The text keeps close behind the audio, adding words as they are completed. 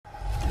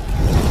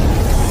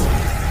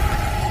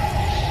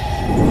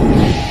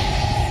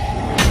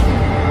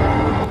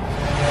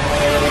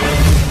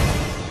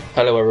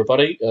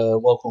everybody.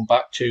 Welcome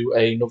back to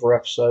another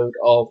episode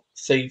of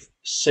Thief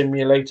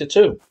Simulator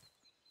 2.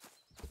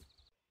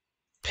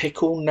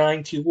 Pickle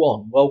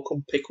 91.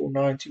 Welcome, Pickle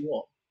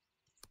 91.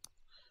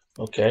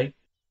 Okay.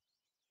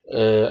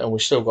 And we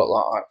still got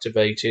that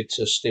activated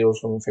to steal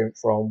something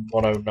from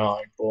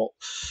 109, but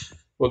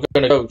we're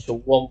going to go to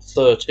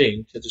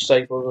 113 to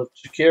disable the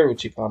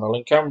security panel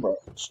in Canberra.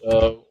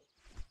 So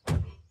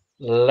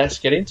let's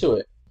get into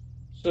it.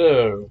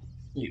 So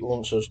it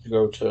wants us to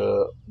go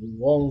to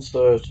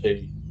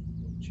 113.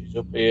 She's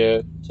up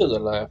here to the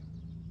left.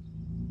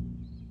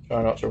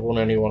 Try not to run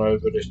anyone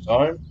over this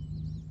time.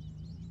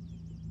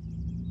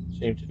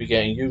 Seem to be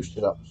getting used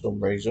to that for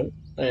some reason.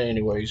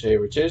 Anyways,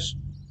 here it is.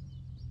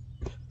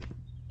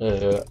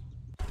 No,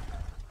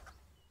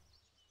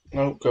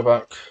 go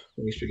back.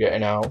 At least we're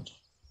getting out.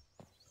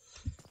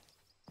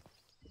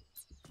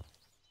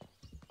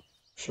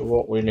 So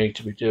what we need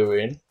to be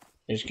doing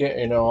is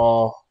getting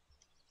our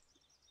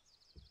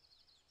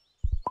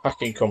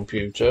hacking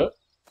computer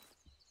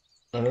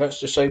and let's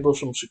disable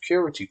some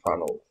security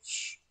panels.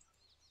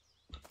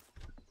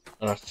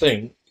 And I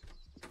think,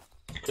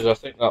 because I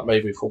think that may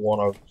be for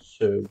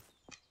 102.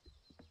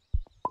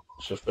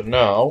 So for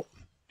now,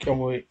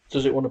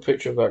 does it want a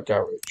picture of that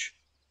garage?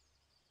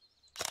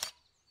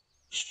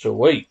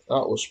 Sweet,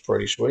 that was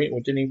pretty sweet.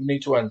 We didn't even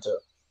need to enter.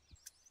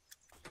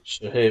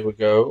 So here we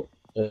go,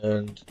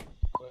 and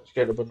let's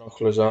get the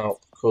binoculars out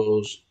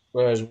because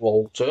there's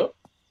Walter.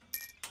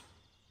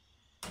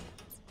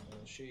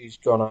 And she's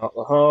gone out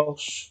the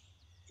house.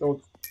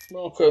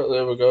 Okay,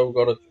 there we go, we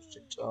got it just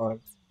in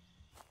time.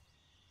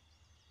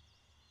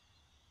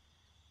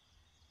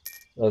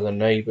 They're the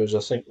neighbours. I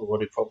think we've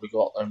already probably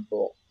got them,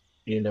 but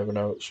you never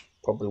know, it's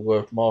probably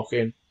worth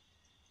marking.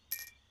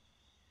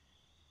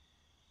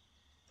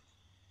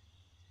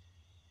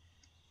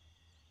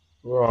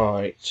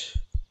 Right.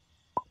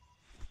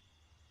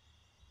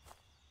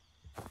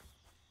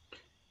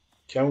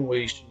 Can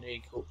we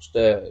sneak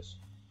upstairs?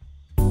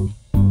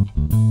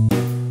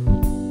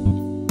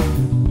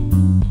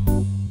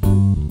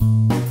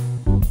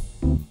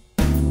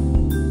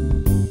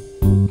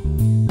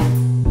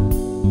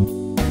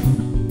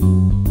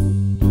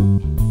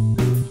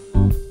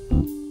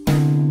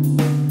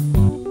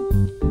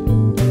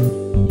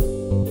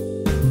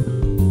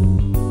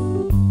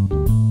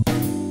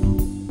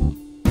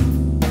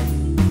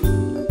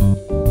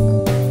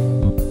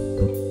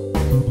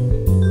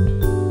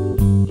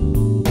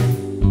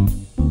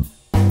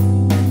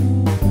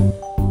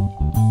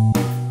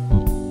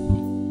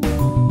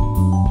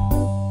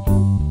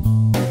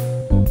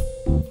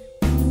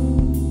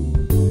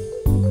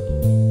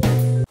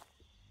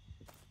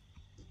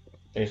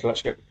 So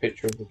let's get the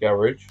picture of the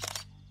garage.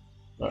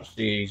 That's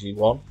the easy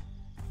one.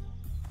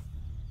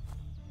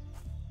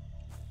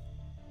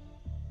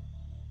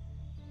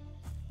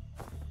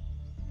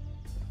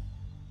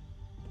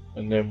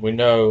 And then we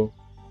know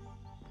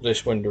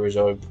this window is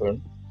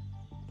open.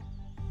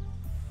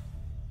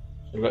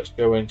 So let's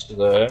go into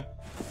there.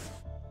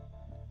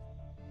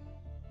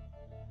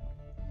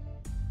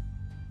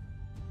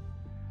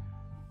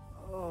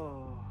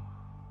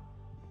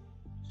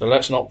 So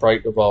let's not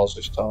break the vase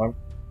this time.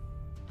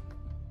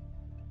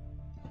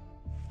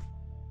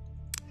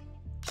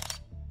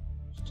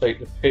 Take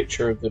the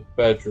picture of the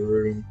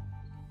bedroom.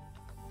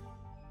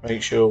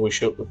 Make sure we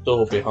shut the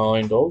door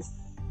behind us.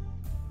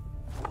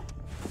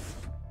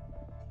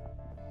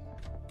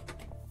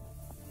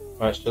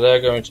 Right, so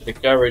they're going to the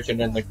garage and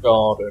then the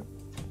garden.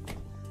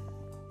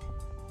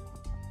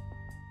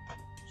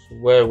 So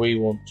where we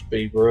want to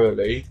be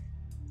really.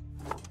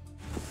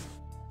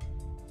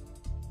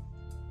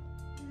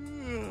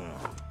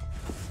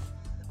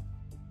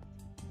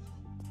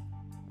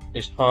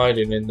 Is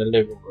hiding in the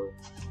living room.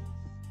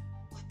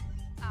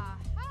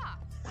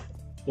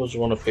 Does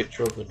want a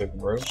picture of the living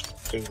room,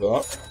 so do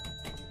that.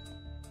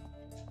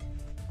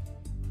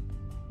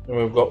 And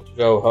we've got to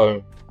go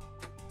home.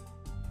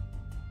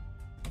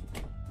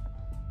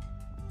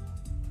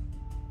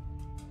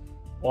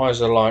 Why is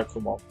the light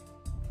come on?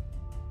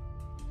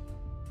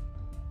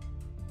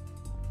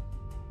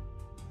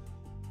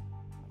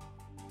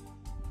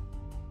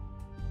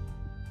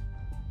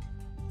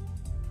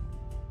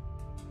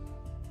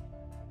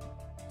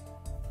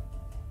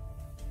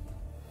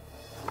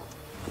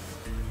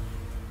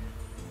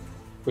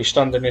 We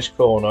stand in this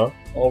corner,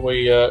 are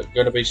we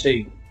going to be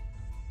seen?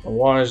 And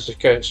why is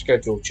the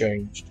schedule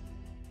changed?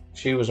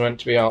 She was meant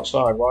to be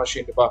outside, why is she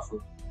in the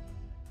bathroom?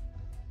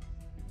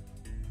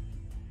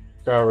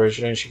 Garage,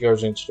 and then she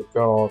goes into the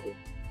garden.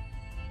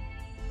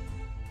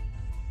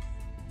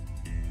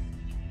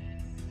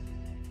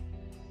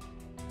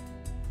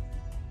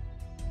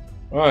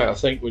 Right, I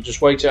think we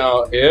just wait it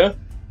out here.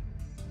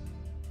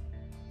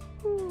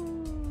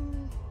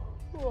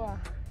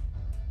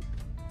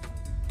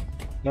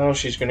 Now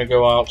she's going to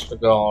go out to the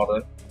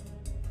garden.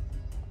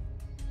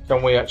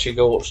 Can we actually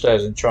go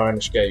upstairs and try and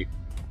escape?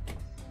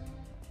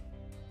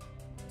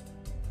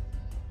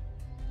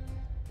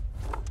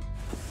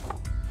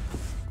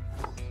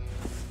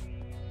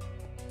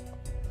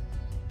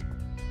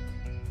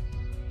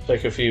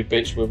 Take a few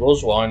bits with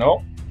us, why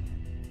not?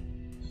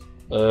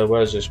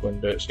 Where's this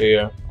window? It's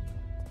here.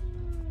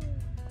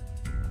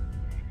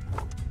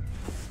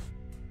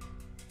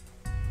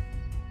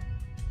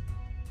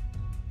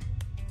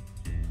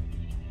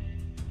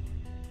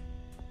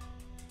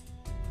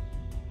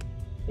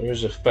 There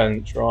is a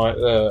fence right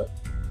there.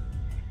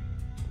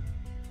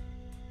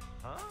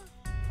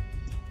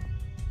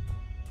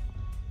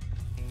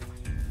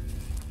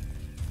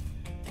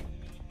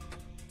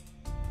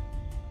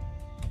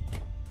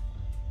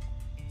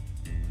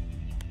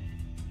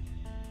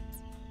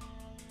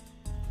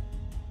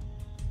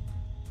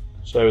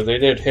 So they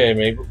did hear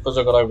me, but because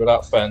I got over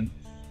that fence,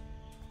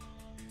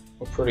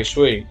 we're pretty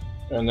sweet.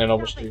 And then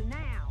obviously,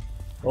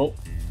 oh,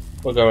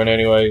 we're going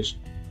anyways.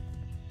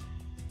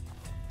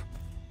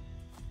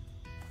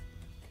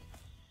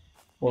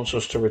 Wants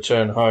us to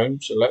return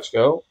home, so let's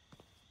go.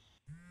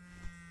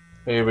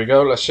 Here we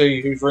go. Let's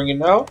see who's ringing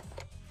now.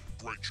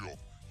 Great job.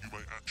 You may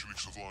actually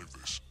survive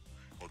this.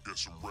 I'd get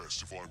some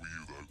rest if I were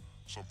you, though.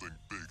 Something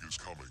big is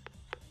coming.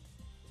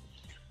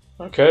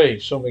 Okay,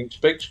 something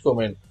big's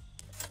coming.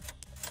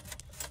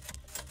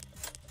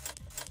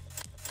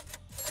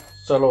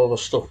 Sell all the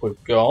stuff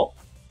we've got.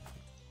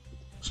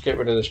 Let's get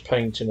rid of this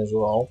painting as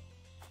well.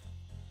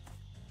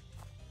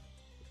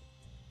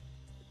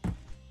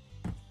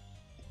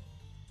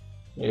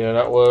 Yeah,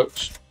 that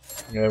works.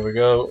 There we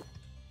go.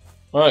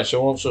 Right,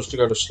 so it wants us to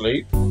go to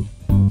sleep.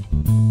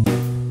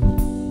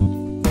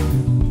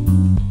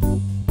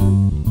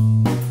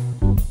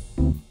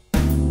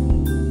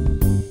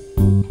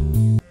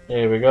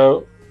 Here we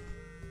go.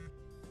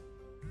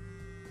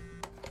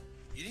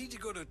 You need to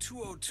go to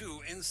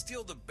 202 and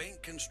steal the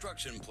bank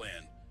construction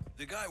plan.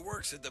 The guy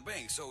works at the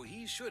bank, so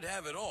he should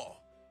have it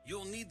all.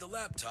 You'll need the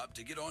laptop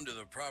to get onto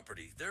the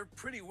property. They're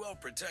pretty well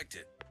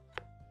protected.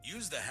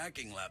 Use the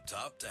hacking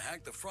laptop to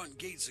hack the front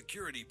gate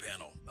security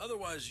panel.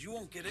 Otherwise, you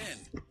won't get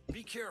in.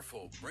 Be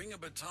careful. Bring a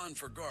baton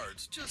for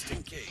guards, just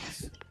in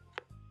case.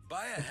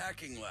 Buy a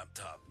hacking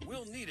laptop.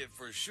 We'll need it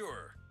for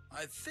sure.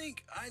 I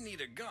think I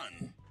need a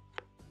gun.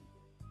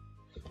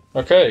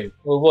 Okay,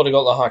 we've already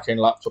got the hacking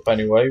laptop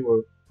anyway.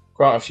 We're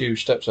quite a few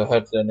steps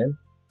ahead than him.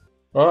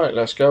 Right,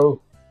 let's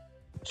go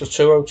to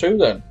 202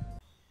 then.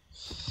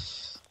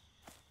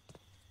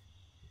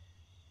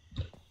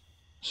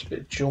 It's a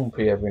bit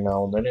jumpy every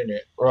now and then, isn't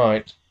it?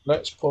 Right,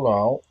 let's pull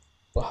out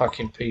the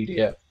hacking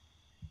PDF.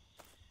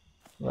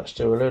 Let's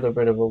do a little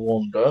bit of a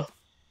wander.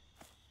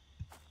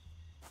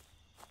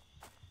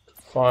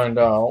 Find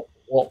out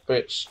what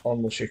bits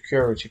on the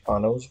security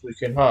panels we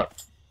can hack.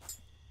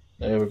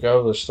 There we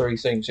go, there's 3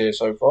 things here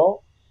so far.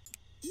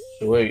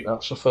 Sweet,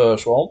 that's the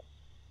first one.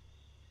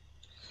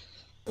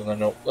 And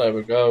then up, there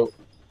we go.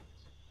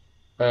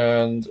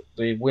 And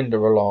the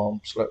window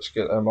alarms, let's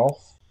get them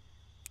off.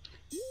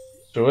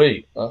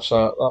 Sweet, that's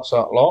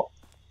that lot.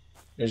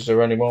 Is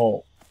there any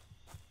more?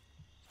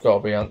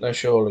 Gotta be, aren't there,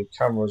 surely?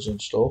 Cameras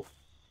and stuff.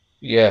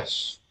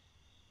 Yes.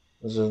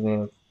 There's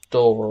a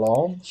door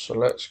alarm, so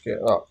let's get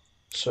that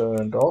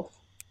turned off.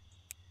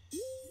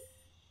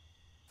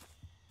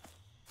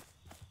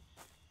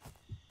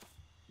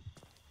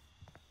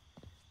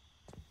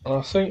 And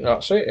I think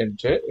that's it,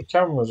 isn't it? The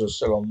cameras are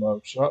still on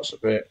though, so that's a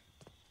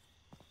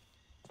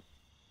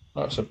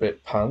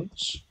bit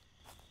pants.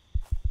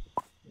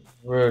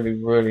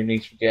 Really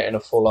need to be getting a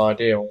full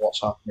idea on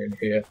what's happening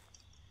here.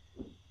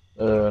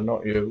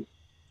 Not you.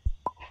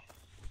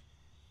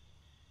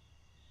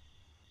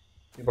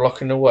 You're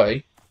blocking the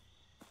way?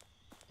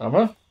 Am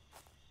I?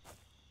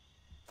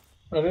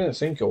 I didn't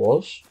think I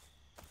was.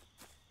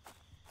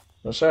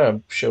 I say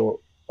I'm sure.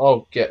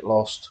 Oh, get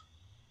lost.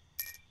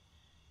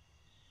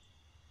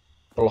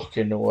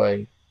 Blocking the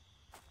way.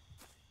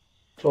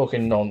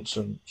 Talking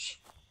nonsense.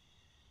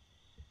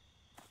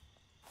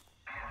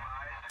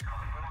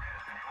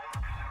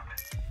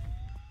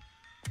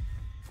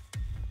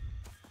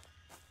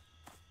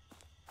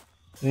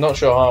 I'm not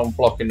sure how I'm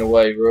blocking the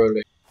way,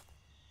 really.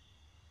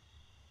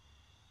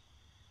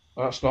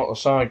 That's not the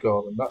side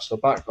garden, that's the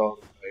back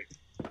garden,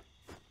 mate.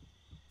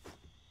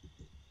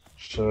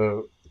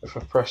 So, if I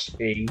press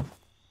E,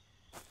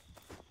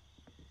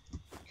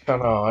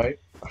 can I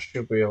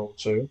should be able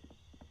to.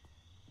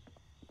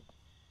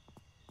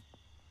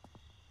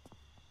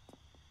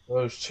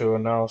 Those two are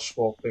now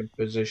swapping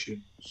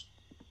positions.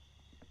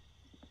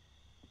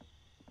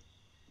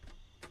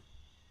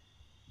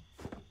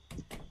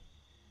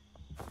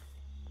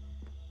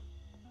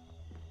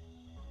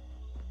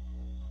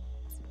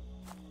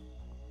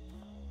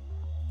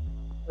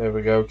 There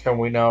we go. Can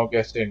we now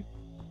get in?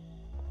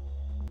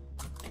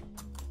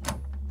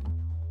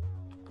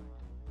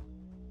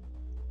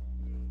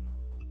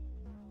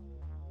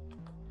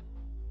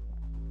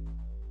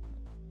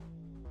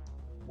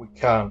 We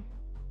can.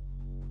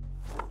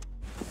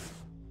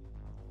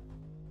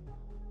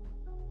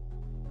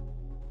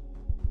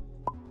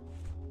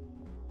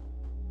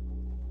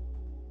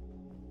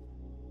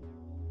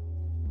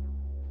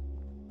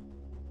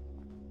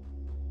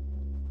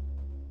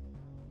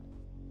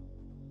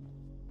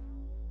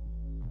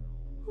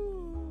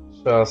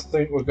 So I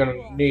think we're going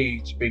to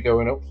need to be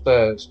going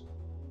upstairs.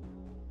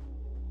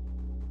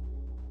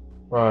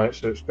 Right,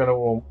 so it's going to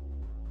want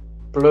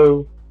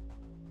blue,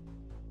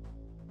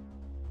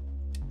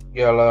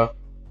 yellow,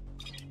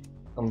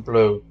 and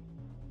blue.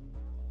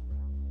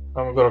 I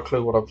haven't got a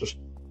clue what I've just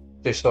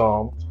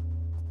disarmed.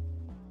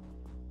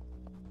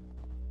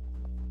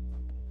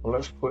 Well,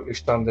 let's quickly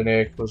stand in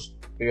here because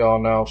we are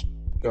now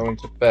going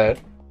to bed.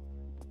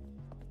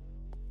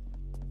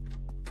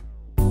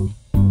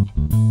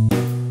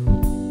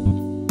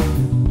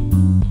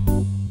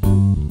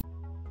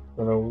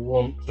 Gonna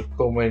want to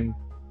come in.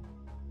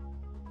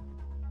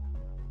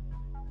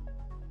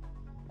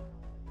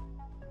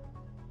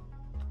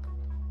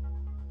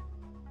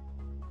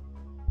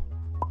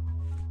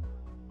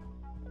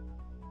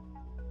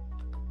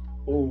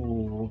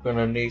 Ooh, we're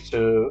gonna need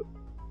to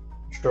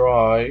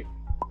try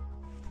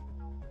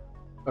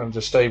and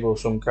disable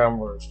some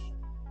cameras,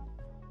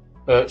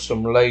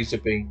 some laser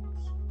beams.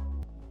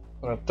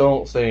 And I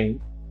don't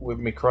think with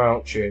me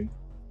crouching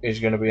is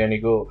going to be any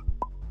good.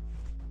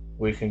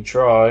 We can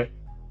try.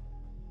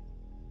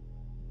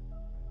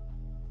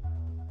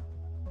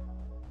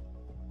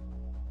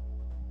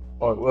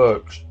 Oh, it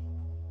works.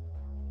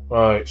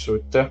 Right, so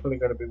it's definitely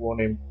going to be one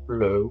in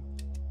blue.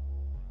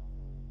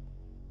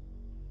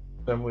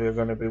 Then we are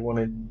going to be one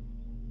in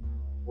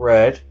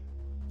red.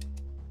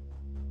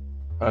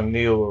 And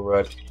the other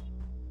red.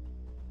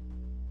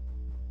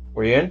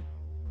 We in?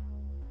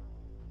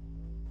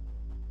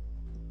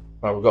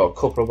 Right, we've got a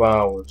couple of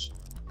hours.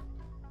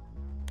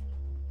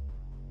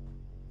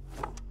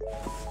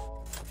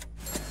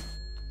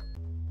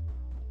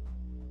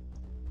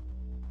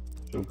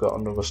 So we've got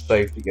another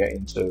stage to get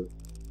into.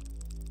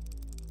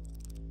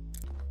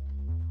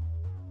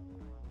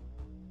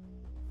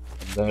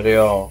 And there they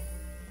are.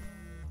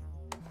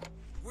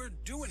 We're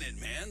doing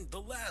it, man. The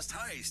last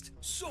heist.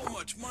 So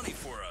much money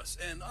for us.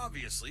 And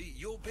obviously,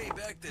 you'll pay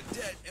back the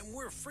debt and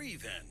we're free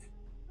then.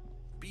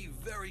 Be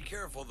very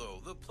careful though.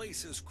 The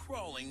place is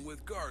crawling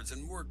with guards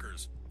and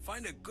workers.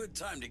 Find a good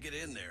time to get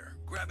in there.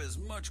 Grab as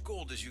much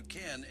gold as you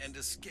can and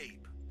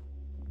escape.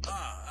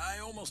 Ah, I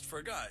almost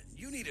forgot.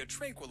 You need a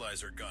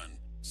tranquilizer gun.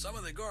 Some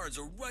of the guards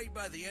are right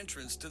by the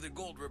entrance to the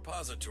gold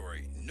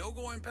repository. No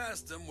going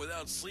past them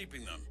without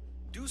sleeping them.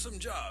 Do some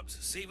jobs,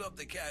 save up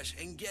the cash,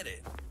 and get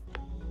it.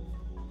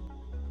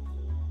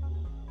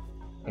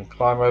 And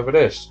climb over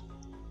this.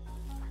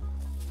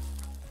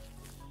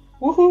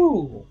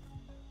 Woohoo!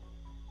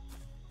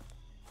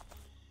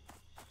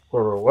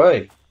 We're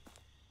away.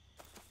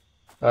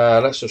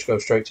 Let's just go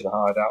straight to the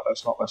hideout.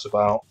 Let's not mess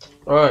about.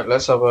 Right,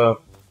 let's have a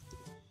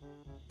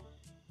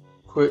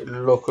quick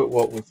look at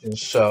what we can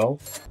sell.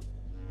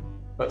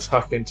 Let's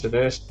hack into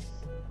this.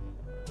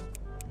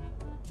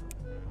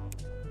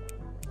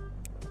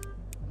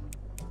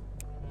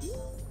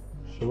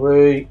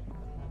 Sweet.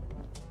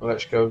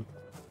 Let's go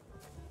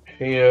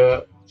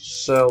here.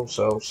 Sell,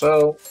 sell,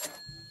 sell.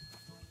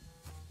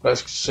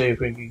 Let's see if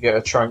we can get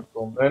a trank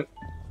gun then.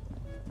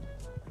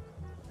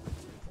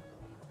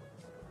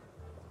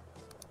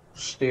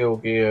 Steel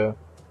gear.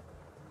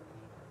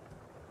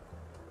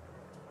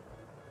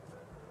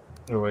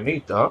 Oh, we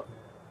need that.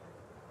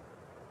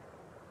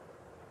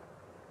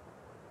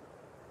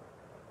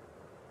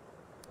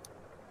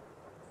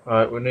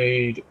 Right, we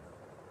need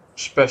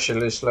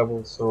specialist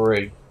level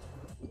 3.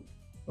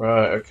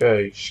 Right,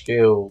 okay,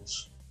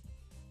 skills.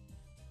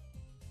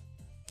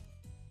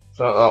 Is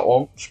that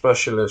one?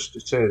 Specialist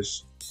it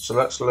is. So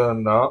let's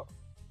learn that.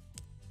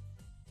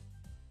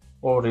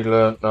 Already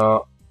learnt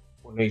that.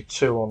 We need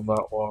 2 on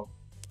that one.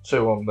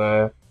 2 on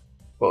there.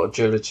 But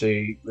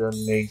agility, we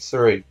only need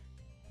 3.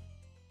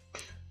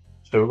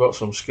 So we've got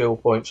some skill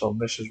points on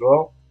this as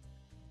well.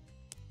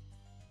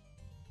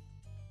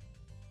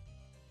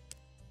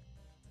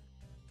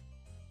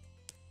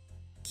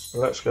 So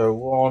let's go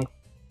 1.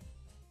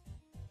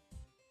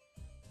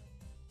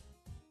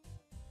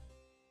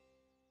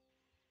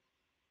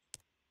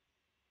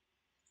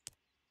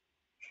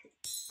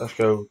 Let's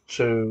go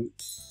 2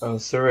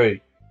 and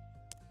 3.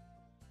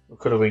 We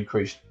could have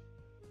increased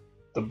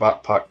the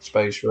backpack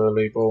space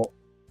really, but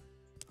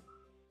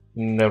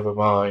never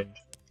mind.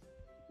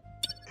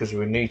 Because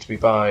we need to be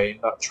buying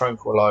that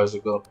tranquilizer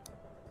gun.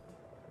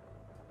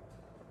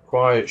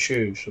 Quiet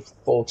shoes for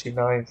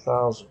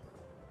 49,000.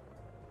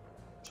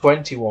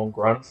 21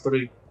 grand for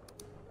the...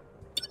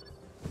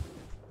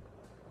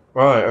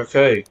 Right,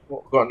 okay.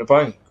 What we've got in the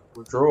bank?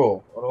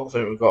 Withdraw. I don't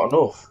think we've got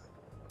enough.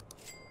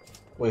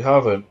 We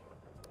haven't.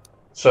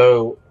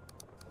 So,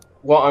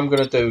 what I'm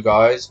going to do,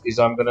 guys, is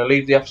I'm going to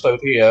leave the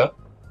episode here.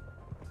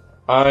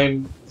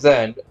 I'm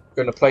then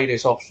going to play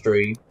this off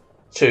stream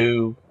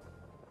to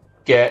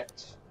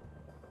get...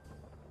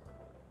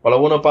 Well, I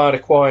want to buy the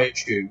quiet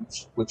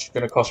shoes, which is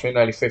going to cost me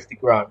nearly 50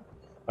 grand.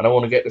 And I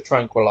want to get the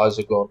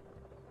tranquilizer gun.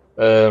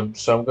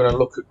 So I'm going to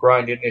look at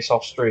grinding this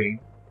off stream.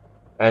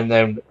 And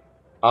then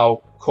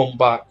I'll come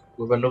back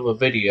with another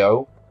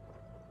video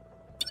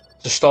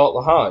to start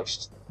the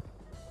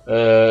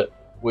heist.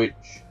 Which,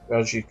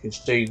 as you can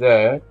see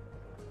there,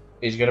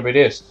 is going to be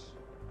this.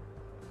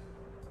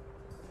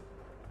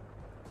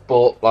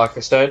 But, like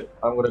I said,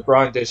 I'm going to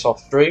grind this off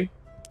stream.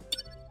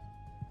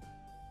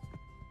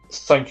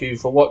 Thank you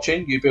for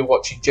watching. You've been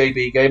watching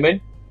JB Gaming.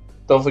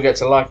 Don't forget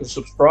to like and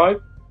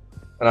subscribe,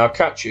 and I'll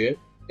catch you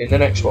in the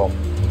next one.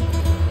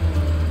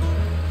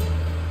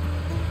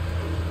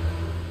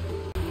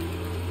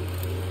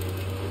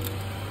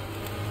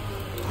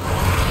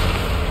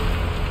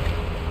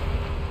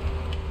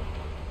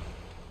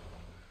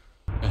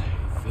 I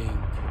think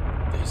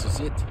this is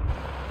it.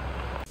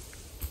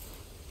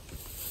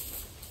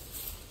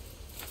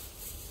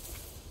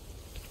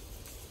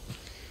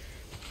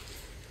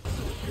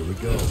 Here we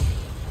go.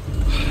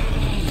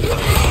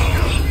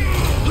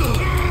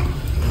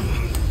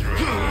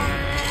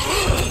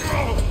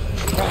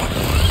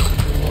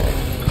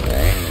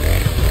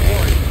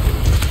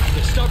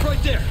 Stop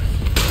right there.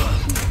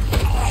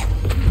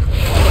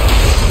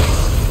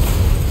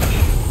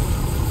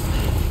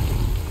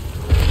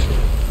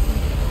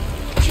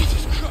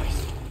 Jesus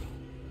Christ.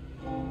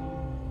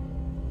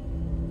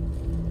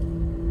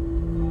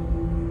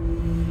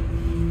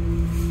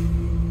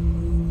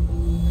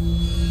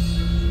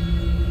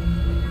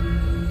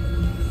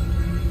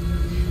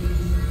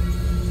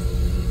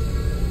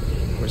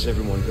 Where's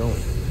everyone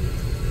going?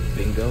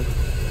 Bingo?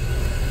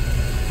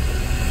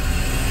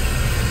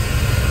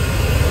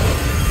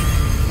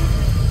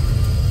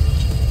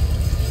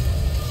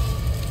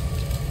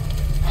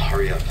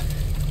 Hurry up.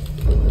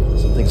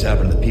 Something's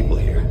happened to the people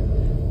here.